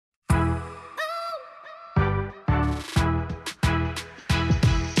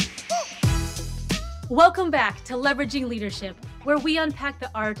Welcome back to Leveraging Leadership, where we unpack the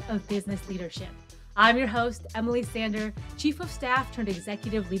art of business leadership. I'm your host, Emily Sander, Chief of Staff turned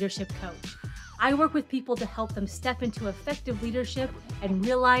Executive Leadership Coach. I work with people to help them step into effective leadership and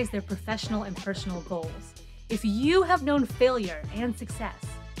realize their professional and personal goals. If you have known failure and success,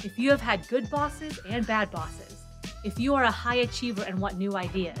 if you have had good bosses and bad bosses, if you are a high achiever and want new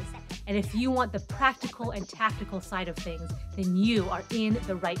ideas, and if you want the practical and tactical side of things, then you are in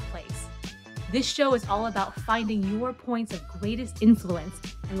the right place. This show is all about finding your points of greatest influence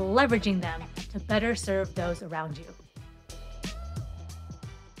and leveraging them to better serve those around you.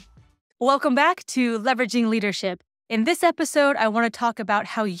 Welcome back to Leveraging Leadership. In this episode, I want to talk about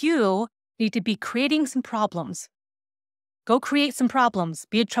how you need to be creating some problems. Go create some problems.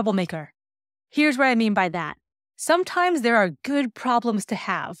 Be a troublemaker. Here's what I mean by that. Sometimes there are good problems to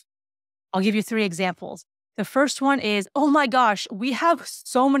have. I'll give you 3 examples. The first one is, oh my gosh, we have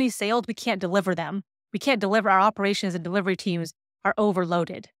so many sales, we can't deliver them. We can't deliver. Our operations and delivery teams are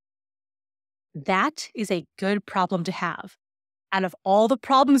overloaded. That is a good problem to have. Out of all the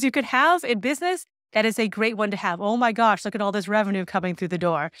problems you could have in business, that is a great one to have. Oh my gosh, look at all this revenue coming through the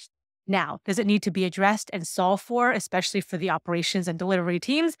door. Now, does it need to be addressed and solved for, especially for the operations and delivery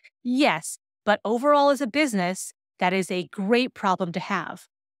teams? Yes, but overall as a business, that is a great problem to have.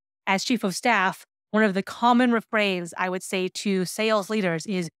 As Chief of Staff, one of the common refrains I would say to sales leaders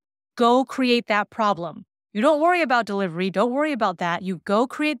is, go create that problem. You don't worry about delivery. Don't worry about that. You go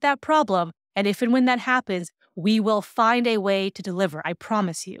create that problem. And if and when that happens, we will find a way to deliver. I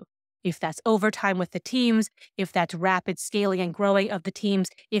promise you. If that's overtime with the teams, if that's rapid scaling and growing of the teams,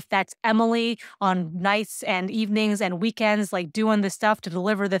 if that's Emily on nights and evenings and weekends, like doing the stuff to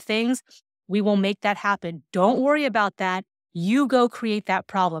deliver the things, we will make that happen. Don't worry about that. You go create that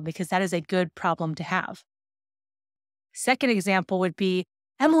problem because that is a good problem to have. Second example would be,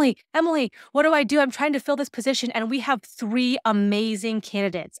 Emily, what do I do? I'm trying to fill this position and we have 3 amazing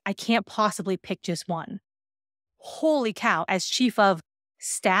candidates. I can't possibly pick just one. Holy cow, as Chief of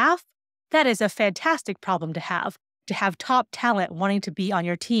Staff, that is a fantastic problem to have top talent wanting to be on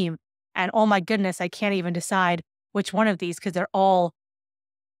your team. And oh my goodness, I can't even decide which one of these because they're all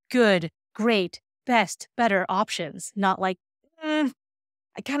good, great, best, better options. Not like,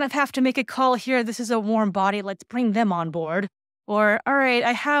 I kind of have to make a call here. This is a warm body. Let's bring them on board. Or, all right,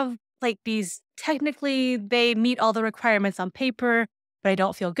 I have like these, technically they meet all the requirements on paper, but I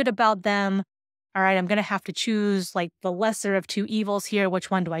don't feel good about them. All right, I'm going to have to choose like the lesser of 2 evils here.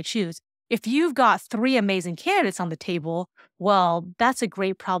 Which one do I choose? If you've got 3 amazing candidates on the table, well, that's a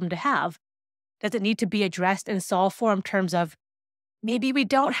great problem to have. Does it need to be addressed and solved for in terms of maybe we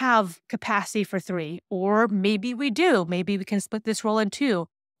don't have capacity for 3, or maybe we do. Maybe we can split this role in 2,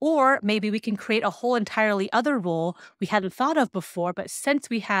 or maybe we can create a whole entirely other role we hadn't thought of before. But since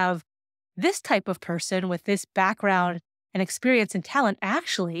we have this type of person with this background and experience and talent,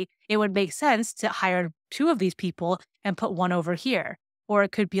 actually, it would make sense to hire 2 of these people and put one over here. Or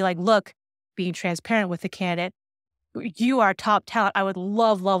it could be like, look, being transparent with the candidate, you are top talent. I would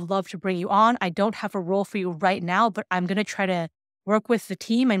love to bring you on. I don't have a role for you right now, but I'm going to try to work with the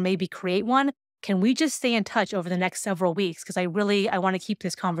team and maybe create one. Can we just stay in touch over the next several weeks? Because I want to keep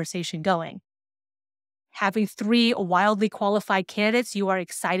this conversation going. Having 3 wildly qualified candidates you are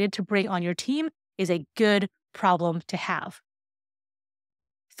excited to bring on your team is a good problem to have.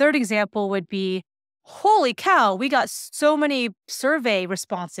 Third example would be, holy cow, we got so many survey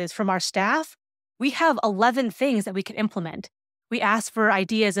responses from our staff. We have 11 things that we can implement. We asked for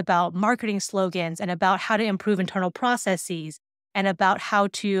ideas about marketing slogans and about how to improve internal processes and about how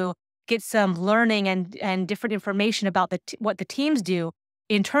to get some learning and different information about what the teams do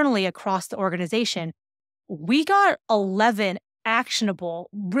internally across the organization. We got 11 actionable,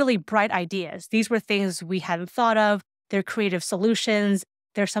 really bright ideas. These were things we hadn't thought of. They're creative solutions.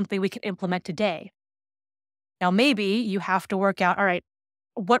 They're something we can implement today. Now, maybe you have to work out, all right,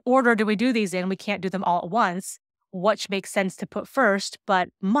 what order do we do these in? We can't do them all at once. What makes sense to put first? But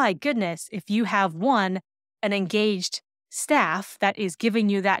my goodness, if you have an engaged staff that is giving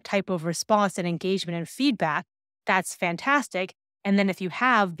you that type of response and engagement and feedback, that's fantastic. And then if you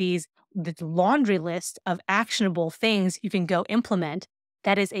have the laundry list of actionable things you can go implement,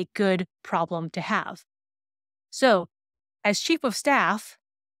 that is a good problem to have. So as Chief of Staff,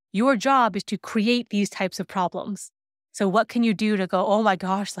 your job is to create these types of problems. So what can you do to go, oh my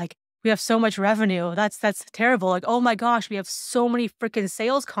gosh, like we have so much revenue. That's terrible. Like, oh my gosh, we have so many freaking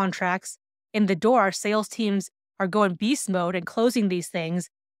sales contracts in the door. Our sales teams are going beast mode and closing these things.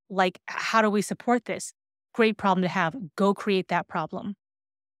 Like, how do we support this? Great problem to have. Go create that problem.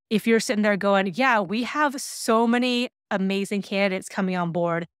 If you're sitting there going, yeah, we have so many amazing candidates coming on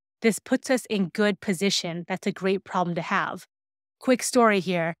board This puts us in good position. That's a great problem to have. Quick story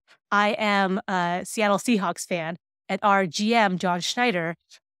here. I am a Seattle Seahawks fan, and our GM, John Schneider,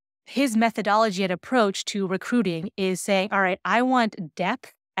 his methodology and approach to recruiting is saying, all right, I want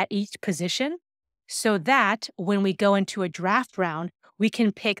depth at each position so that when we go into a draft round, we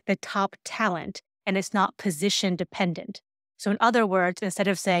can pick the top talent and it's not position dependent. So in other words, instead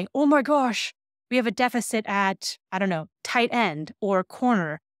of saying, oh my gosh, we have a deficit at, I don't know, tight end or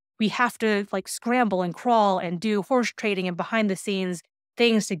corner, we have to scramble and crawl and do horse trading and behind the scenes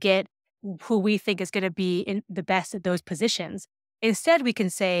things to get who we think is going to be in the best at those positions. Instead, we can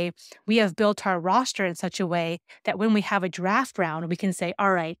say we have built our roster in such a way that when we have a draft round, we can say,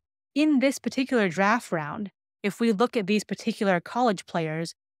 all right, in this particular draft round, if we look at these particular college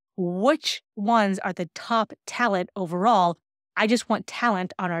players, which ones are the top talent overall? I just want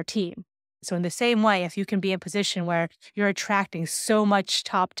talent on our team. So in the same way, if you can be in a position where you're attracting so much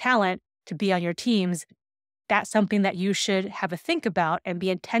top talent to be on your teams, that's something that you should have a think about and be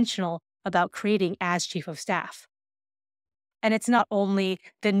intentional about creating as chief of staff. And it's not only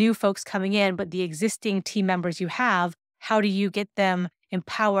the new folks coming in, but the existing team members you have. How do you get them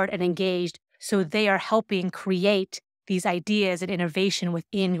empowered and engaged so they are helping create these ideas and innovation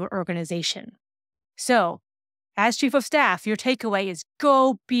within your organization? So, as chief of staff, your takeaway is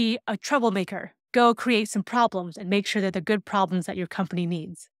go be a troublemaker. Go create some problems and make sure they're the good problems that your company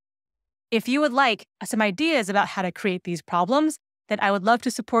needs. If you would like some ideas about how to create these problems, then I would love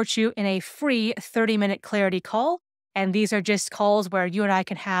to support you in a free 30-minute clarity call. And these are just calls where you and I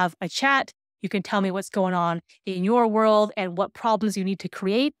can have a chat. You can tell me what's going on in your world and what problems you need to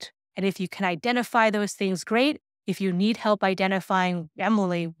create. And if you can identify those things, great. If you need help identifying,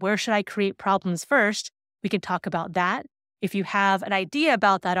 Emily, where should I create problems first? We can talk about that. If you have an idea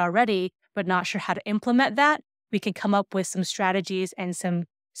about that already, but not sure how to implement that, we can come up with some strategies and some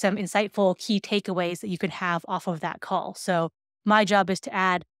insightful key takeaways that you can have off of that call. So my job is to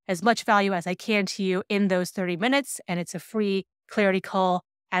add as much value as I can to you in those 30 minutes, and it's a free clarity call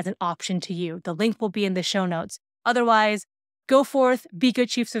as an option to you. The link will be in the show notes. Otherwise, go forth, be good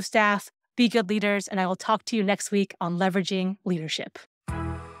chiefs of staff, be good leaders, and I will talk to you next week on leveraging leadership.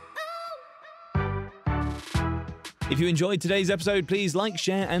 If you enjoyed today's episode, please like,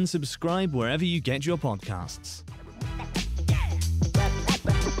 share, and subscribe wherever you get your podcasts.